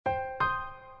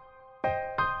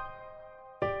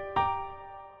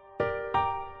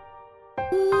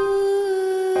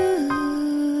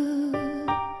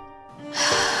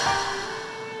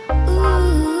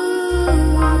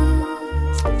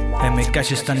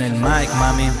Cash está en el mic,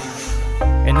 mami.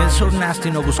 En el Sur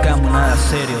Nasty no buscamos nada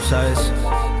serio, ¿sabes?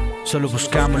 Solo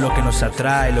buscamos lo que nos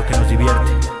atrae, lo que nos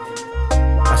divierte.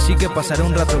 Así que pasaré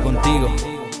un rato contigo.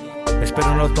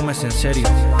 Espero no lo tomes en serio.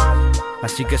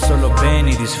 Así que solo ven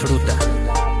y disfruta.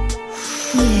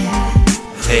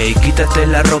 Hey, quítate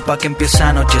la ropa que empieza a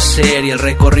anochecer y el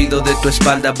recorrido de tu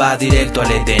espalda va directo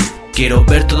al Edén. Quiero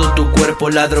ver todo tu cuerpo,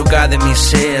 la droga de mi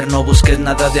ser. No busques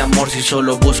nada de amor si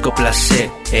solo busco placer.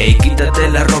 Hey, quítate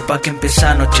la ropa que empieza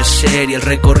a anochecer y el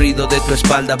recorrido de tu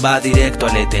espalda va directo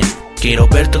al Edén. Quiero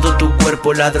ver todo tu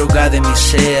cuerpo, la droga de mi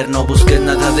ser. No busques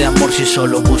nada de amor si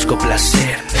solo busco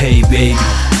placer. Hey baby,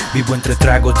 vivo entre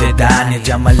tragos de Daniel.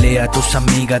 Llámale a tus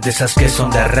amigas de esas que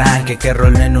son de arranque, que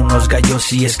rolen unos gallos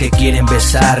si es que quieren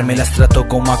besarme. Las trato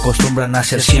como acostumbran a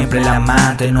ser siempre el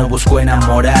amante. No busco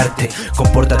enamorarte,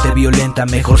 compórtate violenta.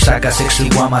 Mejor saca sexo y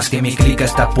guamas que mi clica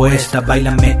está puesta.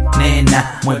 Báilame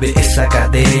nena, mueve esa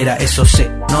cadera. Esos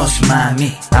senos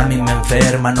mami, a mí me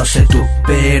enferma. No sé tú,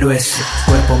 pero ese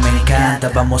cuerpo me encanta.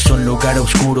 Vamos a un lugar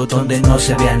oscuro donde no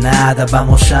se vea nada.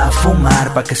 Vamos a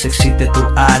fumar pa' que se excite tu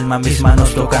alma. Mis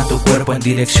manos tocan tu cuerpo en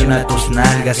dirección a tus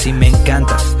nalgas. Y me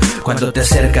encantas cuando te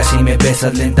acercas y me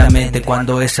besas lentamente.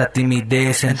 Cuando esa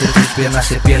timidez entre tus piernas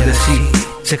se pierde, sí.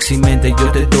 Sexymente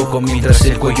yo te toco mientras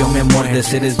el cuello me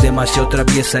muerdes. Eres demasiado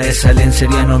traviesa, esa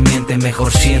lencería no miente.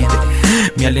 Mejor siente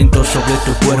mi aliento sobre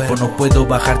tu cuerpo. No puedo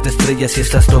bajarte estrellas si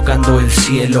estás tocando el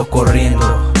cielo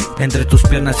corriendo. Entre tus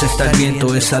piernas está el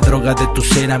viento, esa droga de tu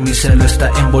ser a mi ser lo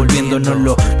está envolviendo. No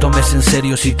lo tomes en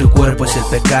serio si tu cuerpo es el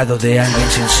pecado de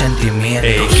alguien sin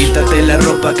sentimientos. Hey, quítate la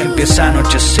ropa que empieza a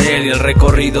anochecer y el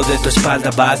recorrido de tu espalda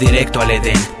va directo al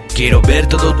Edén. Quiero ver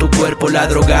todo tu cuerpo, la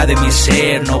droga de mi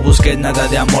ser. No busques nada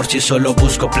de amor si solo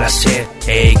busco placer.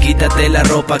 Hey, quítate la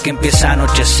ropa que empieza a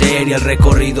anochecer y el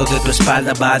recorrido de tu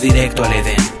espalda va directo al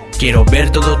Edén. Quiero ver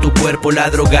todo tu cuerpo,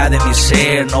 la droga de mi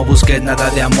ser. No busques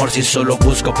nada de amor si solo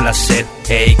busco placer.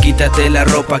 Hey, quítate la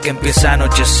ropa que empieza a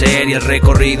anochecer y el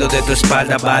recorrido de tu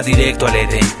espalda va directo al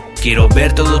Edén. Quiero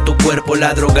ver todo tu cuerpo,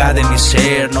 la droga de mi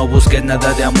ser. No busques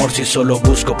nada de amor si solo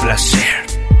busco placer.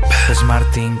 Es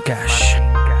Martin Cash.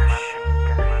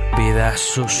 Vida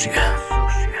sucia.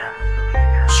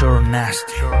 So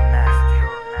nasty.